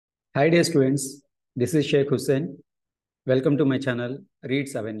Hi dear students, this is Sheikh Hussain. Welcome to my channel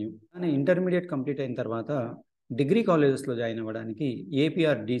reads avenue. నేను intermediate complete అయిన తర్వాత degree కాలేజెస్లో join అవ్వడానికి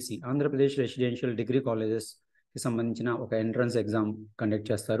ఏపీఆర్డిసి Andhra Pradesh residential degree కాలేజెస్కి సంబంధించిన ఒక ఎంట్రన్స్ ఎగ్జామ్ కండక్ట్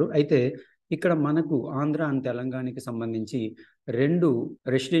చేస్తారు. అయితే ఇక్కడ మనకు ఆంధ్ర అండ్ తెలంగాణకి సంబంధించి రెండు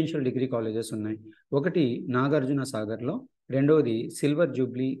రెసిడెన్షియల్ డిగ్రీ కాలేజెస్ ఉన్నాయి. ఒకటి నాగార్జున సాగర్లో, రెండవది సిల్వర్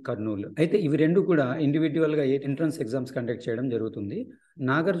జూబ్లీ కర్నూలు. అయితే ఇవి రెండు కూడా ఇండివిజువల్గా ఎంట్రన్స్ ఎగ్జామ్స్ కండక్ట్ చేయడం జరుగుతుంది.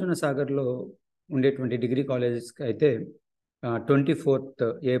 నాగార్జున సాగర్లో ఉండేటువంటి డిగ్రీ కాలేజెస్కి అయితే 24th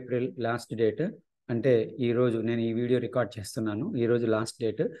ఏప్రిల్ లాస్ట్ డేట్. అంటే ఈరోజు నేను ఈ వీడియో రికార్డ్ చేస్తున్నాను, ఈరోజు లాస్ట్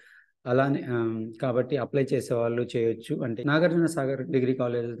డేట్. అలానే కాబట్టి అప్లై చేసే వాళ్ళు చేయొచ్చు. అంటే నాగార్జున సాగర్ డిగ్రీ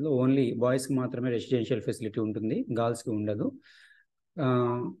కాలేజెస్లో ఓన్లీ బాయ్స్కి మాత్రమే రెసిడెన్షియల్ ఫెసిలిటీ ఉంటుంది, గర్ల్స్కి ఉండదు.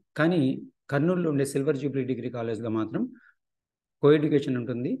 కానీ కర్నూలులో ఉండే సిల్వర్ జూబ్లీ డిగ్రీ కాలేజ్లో మాత్రం కో ఎడ్యుకేషన్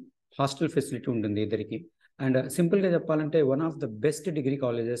ఉంటుంది, హాస్టల్ ఫెసిలిటీ ఉంటుంది ఇద్దరికి. అండ్ సింపుల్గా చెప్పాలంటే one of the best degree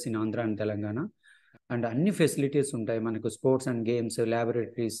colleges in Andhra and Telangana. And అన్ని ఫెసిలిటీస్ ఉంటాయి మనకు, sports and games,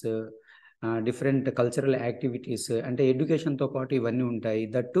 laboratories, different cultural activities, అంటే ఎడ్యుకేషన్తో పాటు ఇవన్నీ ఉంటాయి.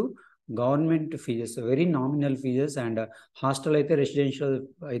 That government fees, very nominal fees. And hostel అయితే, రెసిడెన్షియల్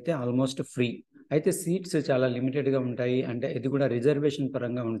అయితే ఆల్మోస్ట్ ఫ్రీ. అయితే సీట్స్ చాలా లిమిటెడ్గా ఉంటాయి, అంటే ఇది కూడా రిజర్వేషన్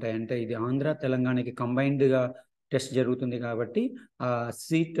పరంగా ఉంటాయి. అంటే ఇది ఆంధ్ర తెలంగాణకి కంబైన్డ్గా టెస్ట్ జరుగుతుంది కాబట్టి ఆ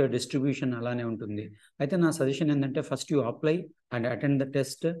సీట్ డిస్ట్రిబ్యూషన్ అలానే ఉంటుంది. అయితే నా సజెషన్ ఏంటంటే first you apply and attend the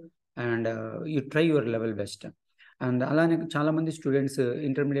test and you try your level best. And అలానే చాలామంది స్టూడెంట్స్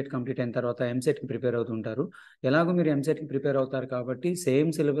ఇంటర్మీడియట్ కంప్లీట్ అయిన తర్వాత ఎంసెట్కి ప్రిపేర్ అవుతుంటారు. ఎలాగో మీరు ఎంసెట్కి ప్రిపేర్ అవుతారు కాబట్టి సేమ్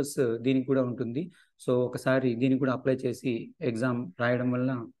సిలబస్ దీనికి కూడా ఉంటుంది. సో ఒకసారి దీనికి కూడా అప్లై చేసి ఎగ్జామ్ రాయడం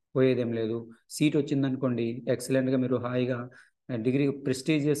వల్ల పోయేదేం లేదు. సీట్ వచ్చిందనుకోండి, ఎక్సలెంట్గా మీరు హాయిగా డిగ్రీ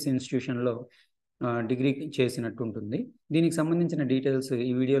ప్రెస్టీజియస్ ఇన్స్టిట్యూషన్లో డిగ్రీ చేసినట్టు ఉంటుంది. దీనికి సంబంధించిన డీటెయిల్స్ ఈ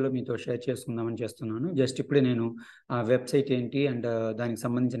వీడియోలో మీతో షేర్ చేసుకుందామని చేస్తున్నాను. జస్ట్ ఇప్పుడే నేను ఆ వెబ్సైట్ ఏంటి అండ్ దానికి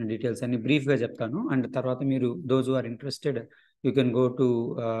సంబంధించిన డీటెయిల్స్ అన్ని బ్రీఫ్గా చెప్తాను. అండ్ తర్వాత మీరు those who are interested you can go to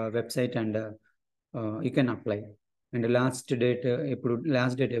website and you can apply. And last date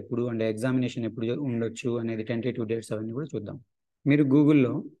ఎప్పుడు అండ్ ఎగ్జామినేషన్ ఎప్పుడు ఉండొచ్చు అనేది టెంటేటివ్ డేట్స్ అవన్నీ కూడా చూద్దాం. మీరు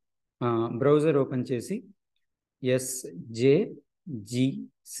గూగుల్లో బ్రౌజర్ ఓపెన్ చేసి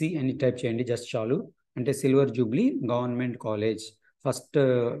SJGC అని టైప్ చేయండి, జస్ట్ చాలు. అంటే silver Jubilee government college first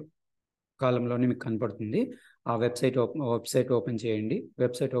కాలంలోనే మీకు కనపడుతుంది. ఆ వెబ్సైట్ ఓపెన్ చేయండి.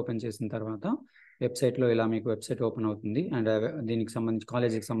 వెబ్సైట్ ఓపెన్ చేసిన తర్వాత వెబ్సైట్లో ఇలా మీకు వెబ్సైట్ ఓపెన్ అవుతుంది. అండ్ దీనికి సంబంధించి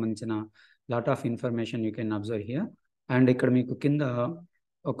కాలేజీకి సంబంధించిన lot of information you can observe here. And ఇక్కడ మీకు కింద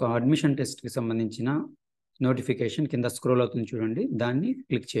ఒక అడ్మిషన్ టెస్ట్కి సంబంధించిన నోటిఫికేషన్ కింద స్క్రోల్ అవుతుంది చూడండి, దాన్ని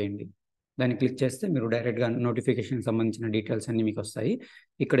క్లిక్ చేయండి. దాన్ని క్లిక్ చేస్తే మీరు డైరెక్ట్గా నోటిఫికేషన్కి సంబంధించిన డీటెయిల్స్ అన్నీ మీకు వస్తాయి.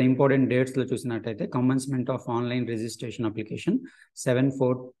 ఇక్కడ ఇంపార్టెంట్ డేట్స్లో చూసినట్టయితే commencement of online registration application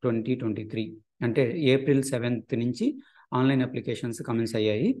 7/4/2023, అంటే April 7th నుంచి ఆన్లైన్ అప్లికేషన్స్ కమెన్స్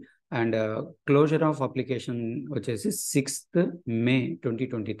అయ్యాయి. అండ్ క్లోజర్ ఆఫ్ అప్లికేషన్ వచ్చేసి 6th May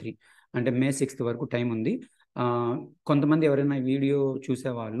 2023, అంటే May 6th వరకు టైం ఉంది. కొంతమంది ఎవరైనా వీడియో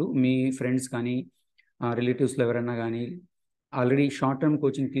చూసేవాళ్ళు, మీ ఫ్రెండ్స్ కానీ రిలేటివ్స్లో ఎవరైనా కానీ ఆల్రెడీ షార్ట్ టర్మ్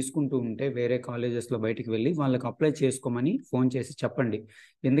కోచింగ్ తీసుకుంటూ ఉంటే వేరే కాలేజెస్లో బయటికి వెళ్ళి వాళ్ళకి అప్లై చేసుకోమని ఫోన్ చేసి చెప్పండి.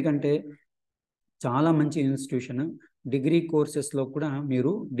 ఎందుకంటే చాలా మంచి ఇన్స్టిట్యూషన్. డిగ్రీ కోర్సెస్లో కూడా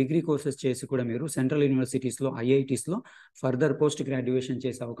మీరు డిగ్రీ కోర్సెస్ చేసి కూడా మీరు సెంట్రల్ యూనివర్సిటీస్లో, ఐఐటీస్లో ఫర్దర్ పోస్ట్ గ్రాడ్యుయేషన్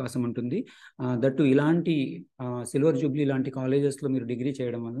చేసే అవకాశం ఉంటుంది. దట్టు ఇలాంటి సిల్వర్ జూబ్లీ లాంటి కాలేజెస్లో మీరు డిగ్రీ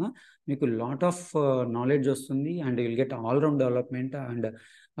చేయడం వల్ల మీకు లాట్ ఆఫ్ నాలెడ్జ్ వస్తుంది. And will get all round development. And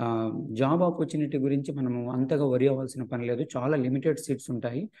job opportunity గురించి మనము అంతగా వరి అవ్వాల్సిన పని లేదు, చాలా లిమిటెడ్ సీట్స్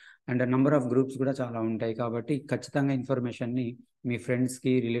ఉంటాయి. అండ్ నెంబర్ ఆఫ్ గ్రూప్స్ కూడా చాలా ఉంటాయి. కాబట్టి ఖచ్చితంగా ఇన్ఫర్మేషన్ని మీ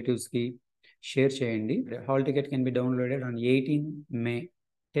ఫ్రెండ్స్కి, రిలేటివ్స్కి షేర్ చేయండి. Hall ticket can be downloaded on 18 May.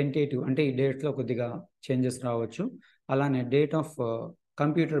 Tentative అంటే ఈ డేట్లో కొద్దిగా చేంజెస్ రావచ్చు. అలానే date of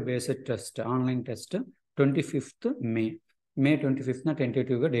computer based test, online test 25th May 25th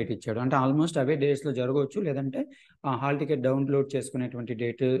టెంటేటివ్గా date ఇచ్చాడు. అంటే ఆల్మోస్ట్ అవే డేట్స్లో జరగవచ్చు, లేదంటే హాల్ టికెట్ డౌన్లోడ్ చేసుకునేటువంటి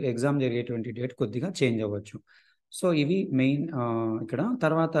డేట్, ఎగ్జామ్ జరిగేటువంటి డేట్ కొద్దిగా చేంజ్ అవ్వచ్చు. సో ఇవి మెయిన్.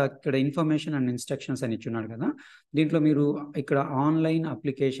 తర్వాత ఇక్కడ ఇన్ఫర్మేషన్ అండ్ ఇన్స్ట్రక్షన్స్ అని ఇచ్చున్నాడు కదా, దీంట్లో మీరు ఇక్కడ ఆన్లైన్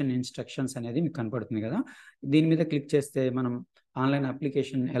అప్లికేషన్ ఇన్స్ట్రక్షన్స్ అనేది మీకు కనపడుతుంది కదా, దీని మీద క్లిక్ చేస్తే మనం ఆన్లైన్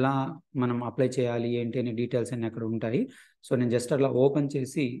అప్లికేషన్ ఎలా మనం అప్లై చేయాలి ఏంటి అనే డీటెయిల్స్ అన్నీ అక్కడ ఉంటాయి. సో నేను జస్ట్ అట్లా ఓపెన్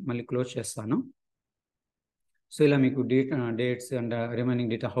చేసి మళ్ళీ క్లోజ్ చేస్తాను. సో ఇలా మీకు dates and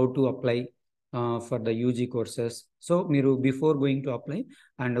remaining data, how to apply for the UG courses. So మీరు before going to apply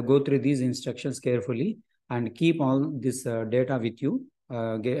and go through these instructions carefully and keep all this data with you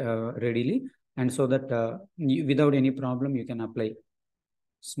readily, and so that without any problem you can apply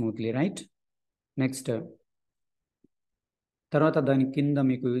smoothly, right? Next, తర్వాత దాని కింద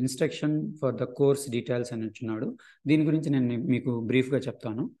మీకు instruction for the course details అని వచ్చినాడు. దీని గురించి నేను మీకు బ్రీఫ్గా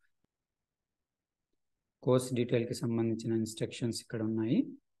చెప్తాను. కోర్స్ డీటెయిల్కి సంబంధించిన ఇన్స్ట్రక్షన్స్ ఇక్కడ ఉన్నాయి.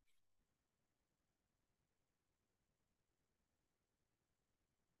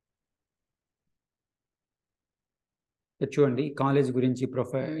 చూడండి కాలేజ్ గురించి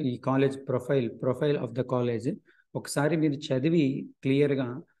ఈ college profile of the college ఒకసారి మీరు చదివి క్లియర్గా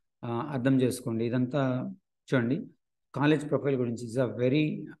అర్థం చేసుకోండి. ఇదంతా చూడండి కాలేజ్ ప్రొఫైల్ గురించి ఇస్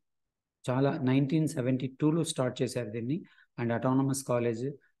చాలా 1972లో స్టార్ట్ చేశారు దీన్ని. And autonomous college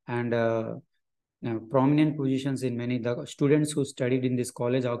and prominent positions in the students who studied in this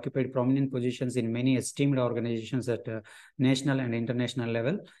college occupied prominent positions in many esteemed organizations at national and international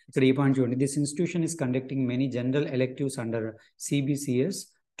level. This institution is conducting many general electives under CBCS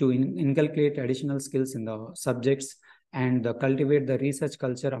to inculcate additional skills in the subjects and cultivate the research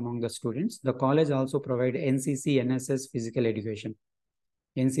culture among the students. The college also provide NCC, NSS physical education.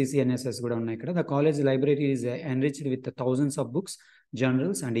 NCC, NSS కూడా ఉన్నాయి ఇక్కడ. The college library is enriched with thousands of books,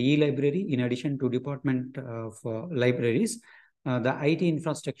 journals and e-library in addition to department of libraries. The IT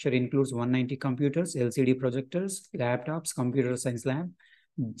infrastructure includes 190 computers, LCD projectors, laptops, computer science lab,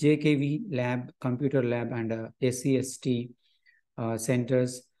 JKV lab, computer lab and SCST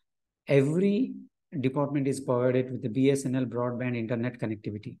centers. Every department is provided with the BSNL broadband internet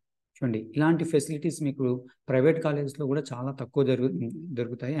connectivity. చూడండి ఇలాంటి facilities మీకు private కాలేజెస్లో కూడా చాలా తక్కువ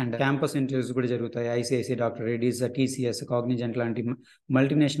దొరుకుతాయి. And campus interviews కూడా జరుగుతాయి. ICICI, doctor Reddy's, TCS, Cognizant లాంటి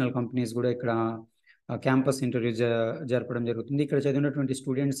మల్టీనేషనల్ కంపెనీస్ కూడా ఇక్కడ క్యాంపస్ ఇంటర్వ్యూస్ జరపడం జరుగుతుంది. ఇక్కడ చదివినటువంటి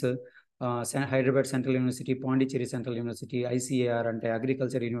students Hyderabad central university, Pondicherry central university, ICAR అంటే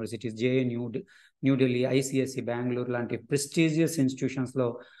agriculture universities, JNU, New Delhi, ICSE Bengaluru లాంటి ప్రెస్టీజియస్ ఇన్స్టిట్యూషన్స్లో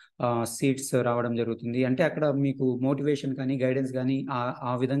సీట్స్ రావడం జరుగుతుంది. అంటే అక్కడ మీకు మోటివేషన్ కానీ గైడెన్స్ కానీ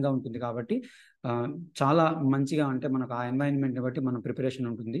ఆ విధంగా ఉంటుంది. కాబట్టి చాలా మంచిగా అంటే మనకు ఆ ఎన్వైరన్మెంట్ని బట్టి మన ప్రిపరేషన్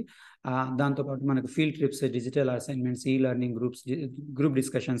ఉంటుంది. దాంతోపాటు మనకు field trips, digital assignments, learning group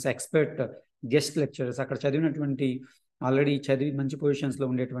discussions, expert guest lecturers, అక్కడ చదివినటువంటి ఆల్రెడీ చదివి మంచి పొజిషన్స్లో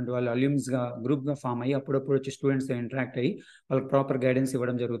ఉండేటువంటి వాళ్ళు అల్యూమ్స్గా గ్రూప్గా ఫామ్ అయ్యి అప్పుడప్పుడు వచ్చి స్టూడెంట్స్ ఇంటరాక్ట్ అయ్యి వాళ్ళకి ప్రాపర్ గైడెన్స్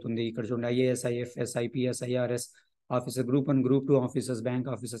ఇవ్వడం జరుగుతుంది. ఇక్కడ చూడండి IAS, IFS, IPS, IRS officer, group 1, group 2 officers, bank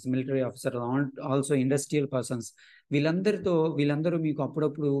officers, military officer, also industrial persons, వీళ్ళందరూ మీకు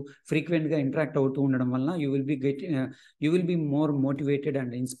అప్పుడప్పుడు ఫ్రీక్వెంట్గా ఇంటరాక్ట్ అవుతూ ఉండడం వల్ల you will be more motivated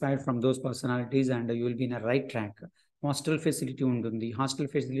and inspired from those personalities and you will be in a right track. Hostel facility ఉంటుంది.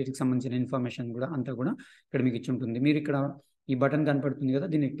 Hostel ఫెసిలిటీకి సంబంధించిన information కూడా అంతా కూడా ఇక్కడ మీకు ఇచ్చి ఉంటుంది. మీరు ఇక్కడ ఈ బటన్ కనపడుతుంది కదా,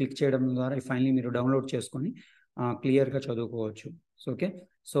 దీన్ని క్లిక్ చేయడం ద్వారా ఫైనల్లీ మీరు డౌన్లోడ్ చేసుకొని క్లియర్గా చదువుకోవచ్చు. Okay,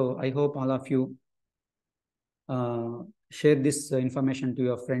 so I hope all of you share this information to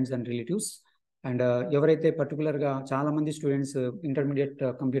your friends and relatives. And ఎవరైతే పర్టికులర్గా చాలామంది స్టూడెంట్స్ ఇంటర్మీడియట్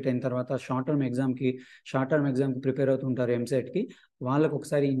కంప్లీట్ అయిన తర్వాత షార్ట్ టర్మ్ ఎగ్జామ్కి ప్రిపేర్ అవుతుంటారు ఎంసెట్కి, వాళ్ళకు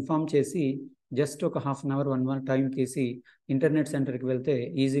ఒకసారి ఇన్ఫామ్ చేసి జస్ట్ ఒక ½ అవర్ 1 అవర్ టైం తీసి ఇంటర్నెట్ సెంటర్కి వెళ్తే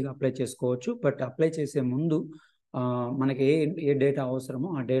ఈజీగా అప్లై చేసుకోవచ్చు. బట్ అప్లై చేసే ముందు మనకి ఏ డేటా అవసరమో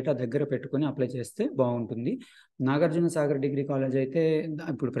ఆ డేటా దగ్గర పెట్టుకొని అప్లై చేస్తే బాగుంటుంది. నాగార్జున సాగర్ డిగ్రీ కాలేజ్ అయితే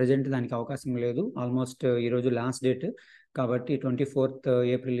ఇప్పుడు ప్రజెంట్ దానికి అవకాశం లేదు. ఆల్మోస్ట్ ఈరోజు లాస్ట్ డేట్ కాబట్టి 24th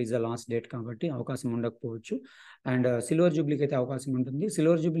April is the last date కాబట్టి అవకాశం ఉండకపోవచ్చు. అండ్ సిల్వర్ జూబ్లీకి అయితే అవకాశం ఉంటుంది.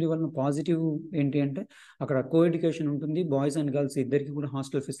 సిల్వర్ జూబ్లీ వల్ల పాజిటివ్ ఏంటి అంటే అక్కడ కో ఎడ్యుకేషన్ ఉంటుంది. బాయ్స్ అండ్ గర్ల్స్ ఇద్దరికి కూడా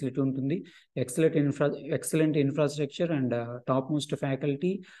హాస్టల్ ఫెసిలిటీ ఉంటుంది. Excellent infrastructure and top most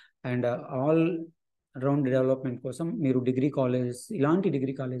faculty and all round development కోసం మీరు ఇలాంటి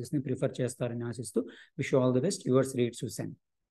డిగ్రీ కాలేజెస్ని ప్రిఫర్ చేస్తారని ఆశిస్తూ wish you all the best. Yours reads Hussain.